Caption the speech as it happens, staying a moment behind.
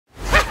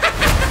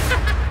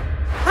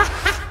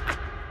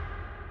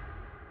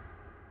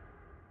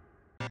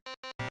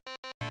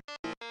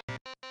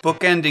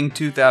Bookending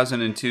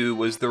 2002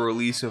 was the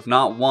release of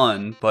not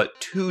one, but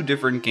two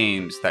different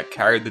games that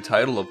carried the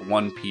title of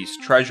One Piece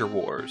Treasure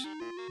Wars.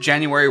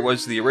 January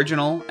was the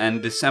original,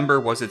 and December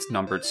was its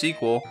numbered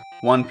sequel,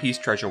 One Piece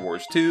Treasure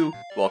Wars 2,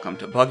 Welcome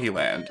to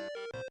Buggyland.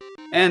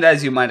 And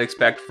as you might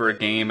expect for a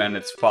game and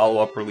its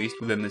follow-up released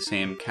within the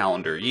same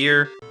calendar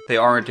year, they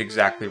aren't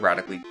exactly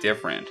radically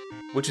different,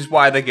 which is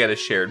why they get a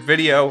shared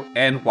video,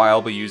 and why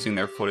I'll be using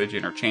their footage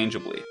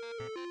interchangeably.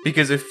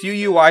 Because a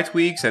few UI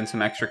tweaks and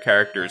some extra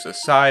characters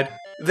aside,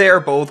 they are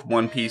both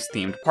One Piece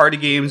themed party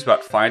games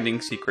about finding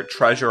secret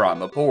treasure on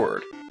the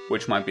board,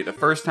 which might be the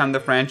first time the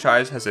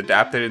franchise has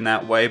adapted in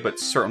that way, but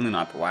certainly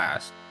not the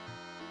last.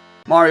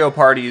 Mario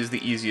Party is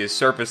the easiest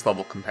surface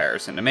level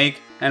comparison to make,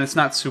 and it's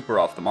not super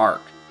off the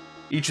mark.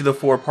 Each of the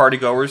four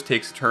partygoers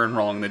takes a turn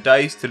rolling the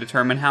dice to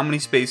determine how many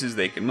spaces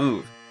they can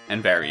move,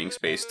 and varying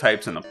space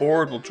types on the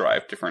board will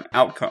drive different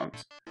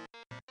outcomes.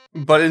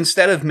 But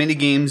instead of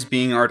minigames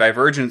being our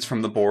divergence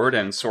from the board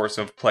and source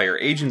of player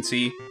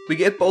agency, we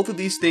get both of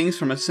these things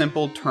from a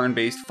simple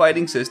turn-based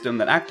fighting system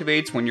that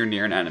activates when you're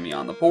near an enemy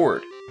on the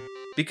board.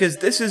 Because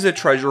this is a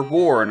treasure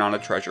war, not a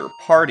treasure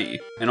party,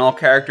 and all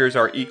characters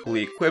are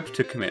equally equipped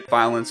to commit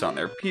violence on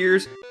their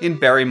peers in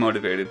very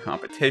motivated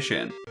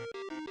competition.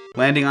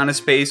 Landing on a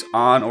space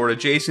on or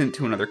adjacent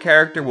to another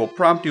character will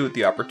prompt you with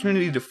the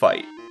opportunity to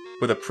fight,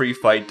 with a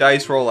pre-fight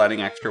dice roll adding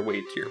extra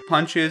weight to your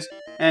punches,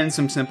 and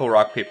some simple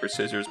rock, paper,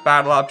 scissors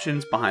battle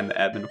options behind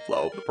the ebb and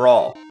flow of the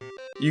brawl.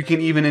 You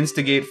can even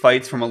instigate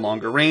fights from a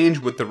longer range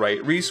with the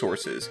right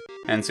resources,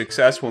 and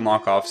success will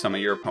knock off some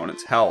of your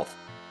opponent's health.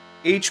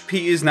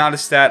 HP is not a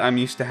stat I'm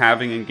used to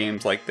having in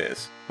games like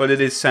this, but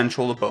it is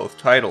central to both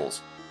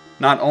titles.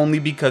 Not only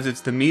because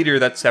it's the meter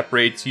that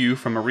separates you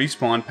from a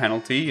respawn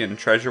penalty in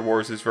Treasure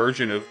Wars'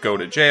 version of go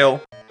to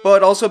jail,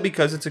 but also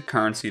because it's a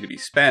currency to be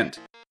spent.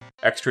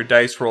 Extra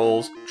dice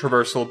rolls,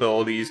 traversal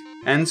abilities,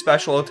 and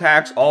special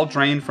attacks all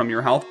drain from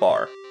your health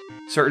bar.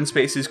 Certain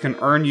spaces can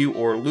earn you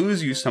or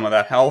lose you some of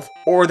that health,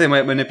 or they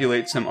might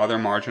manipulate some other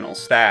marginal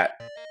stat.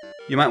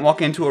 You might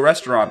walk into a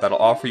restaurant that'll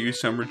offer you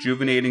some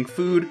rejuvenating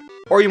food,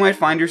 or you might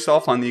find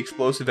yourself on the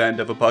explosive end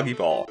of a buggy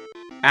ball.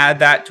 Add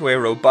that to a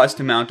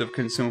robust amount of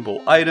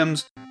consumable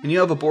items, and you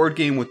have a board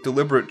game with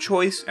deliberate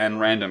choice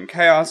and random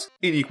chaos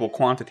in equal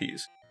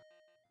quantities.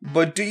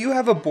 But do you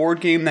have a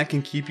board game that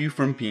can keep you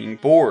from being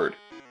bored?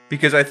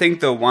 Because I think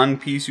the One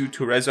Piece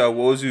Tureza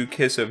Wozu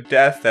kiss of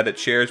death that it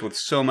shares with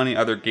so many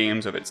other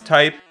games of its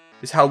type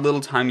is how little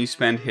time you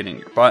spend hitting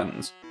your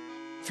buttons.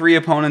 3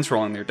 opponents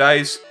rolling their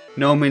dice,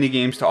 no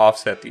minigames to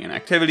offset the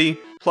inactivity,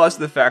 plus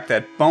the fact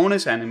that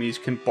bonus enemies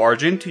can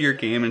barge into your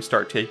game and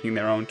start taking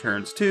their own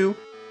turns too,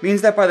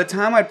 means that by the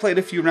time I'd played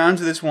a few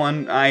rounds of this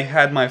one, I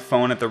had my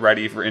phone at the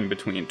ready for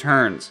in-between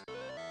turns.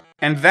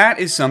 And that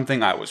is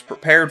something I was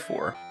prepared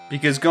for,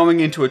 because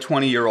going into a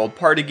 20-year-old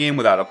party game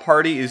without a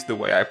party is the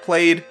way I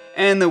played,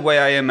 and the way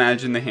I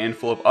imagine the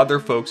handful of other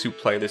folks who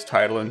play this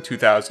title in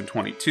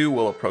 2022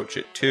 will approach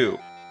it too.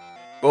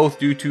 Both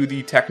due to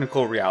the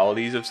technical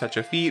realities of such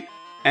a feat,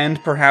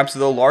 and perhaps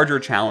the larger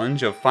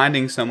challenge of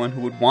finding someone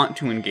who would want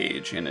to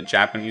engage in a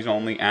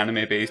Japanese-only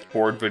anime-based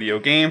board video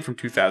game from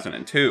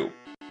 2002.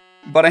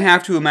 But I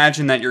have to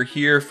imagine that you're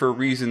here for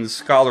reasons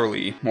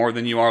scholarly more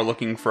than you are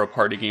looking for a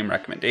party game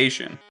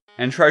recommendation,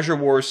 and Treasure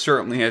Wars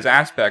certainly has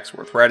aspects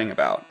worth writing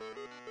about.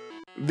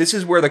 This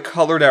is where the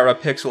colored era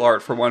pixel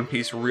art for One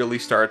Piece really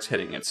starts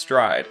hitting its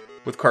stride,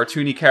 with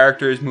cartoony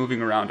characters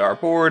moving around our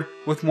board,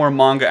 with more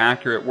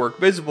manga-accurate work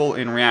visible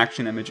in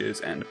reaction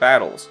images and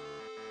battles.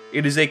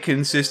 It is a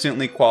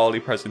consistently quality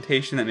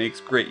presentation that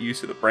makes great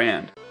use of the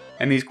brand,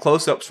 and these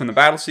close-ups from the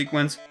battle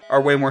sequence are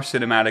way more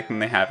cinematic than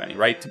they have any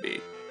right to be.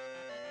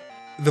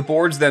 The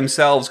boards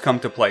themselves come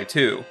to play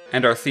too,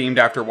 and are themed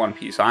after One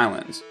Piece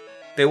islands.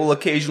 They will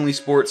occasionally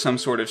sport some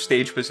sort of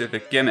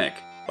stage-specific gimmick,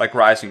 like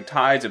rising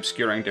tides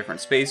obscuring different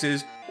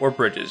spaces, or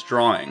bridges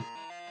drawing.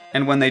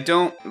 And when they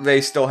don't,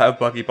 they still have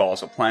buggy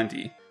balls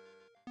aplenty.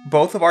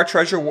 Both of our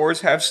Treasure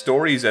Wars have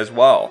stories as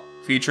well,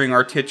 featuring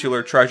our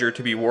titular treasure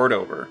to be warred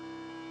over.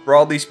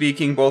 Broadly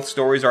speaking, both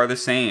stories are the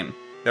same.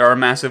 There are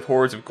massive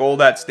hoards of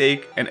gold at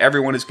stake, and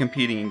everyone is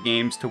competing in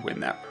games to win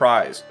that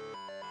prize.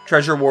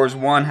 Treasure Wars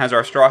 1 has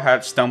our Straw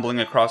Hats stumbling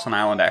across an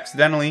island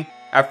accidentally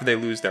after they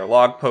lose their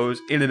log pose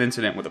in an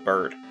incident with a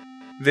bird.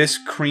 This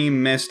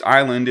cream mist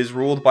island is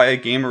ruled by a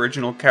game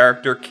original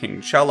character,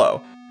 King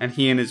Cello, and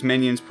he and his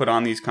minions put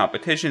on these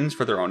competitions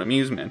for their own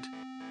amusement.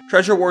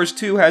 Treasure Wars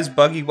 2 has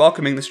Buggy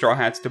welcoming the Straw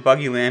Hats to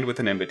Buggyland with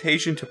an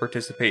invitation to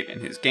participate in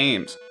his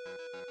games.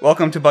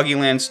 Welcome to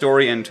Buggyland's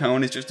story and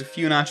tone is just a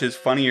few notches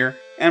funnier,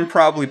 and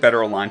probably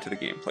better aligned to the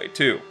gameplay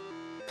too.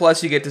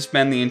 Plus you get to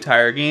spend the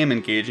entire game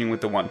engaging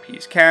with the One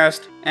Piece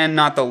cast, and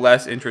not the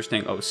less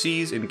interesting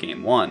OCs in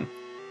Game 1.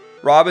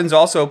 Robin's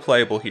also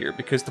playable here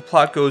because the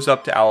plot goes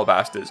up to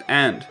Alabasta's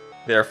end,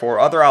 therefore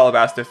other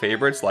Alabasta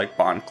favorites like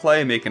Bon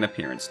Clay make an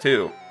appearance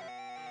too.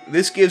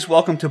 This gives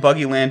Welcome to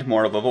Buggyland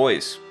more of a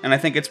voice, and I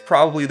think it's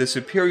probably the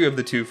superior of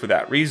the two for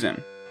that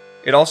reason.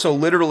 It also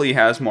literally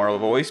has more of a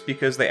voice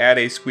because they add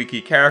a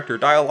squeaky character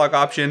dialogue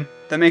option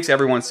that makes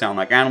everyone sound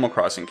like Animal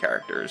Crossing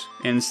characters,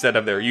 instead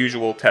of their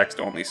usual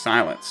text-only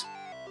silence.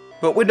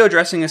 But window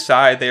dressing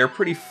aside, they are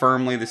pretty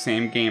firmly the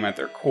same game at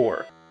their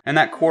core, and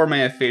that core may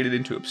have faded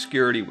into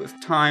obscurity with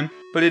time,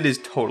 but it is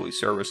totally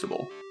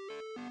serviceable.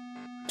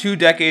 2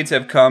 decades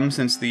have come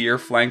since the year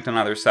flanked on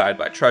either side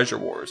by Treasure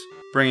Wars,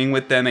 bringing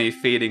with them a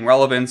fading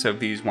relevance of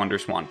these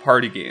Wonderswan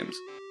party games.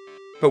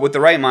 But with the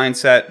right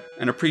mindset,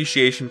 an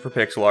appreciation for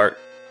pixel art,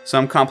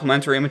 some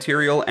complementary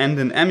material, and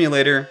an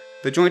emulator,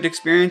 the joint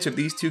experience of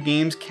these 2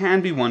 games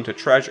can be one to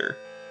treasure.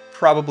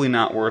 Probably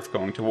not worth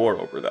going to war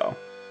over though.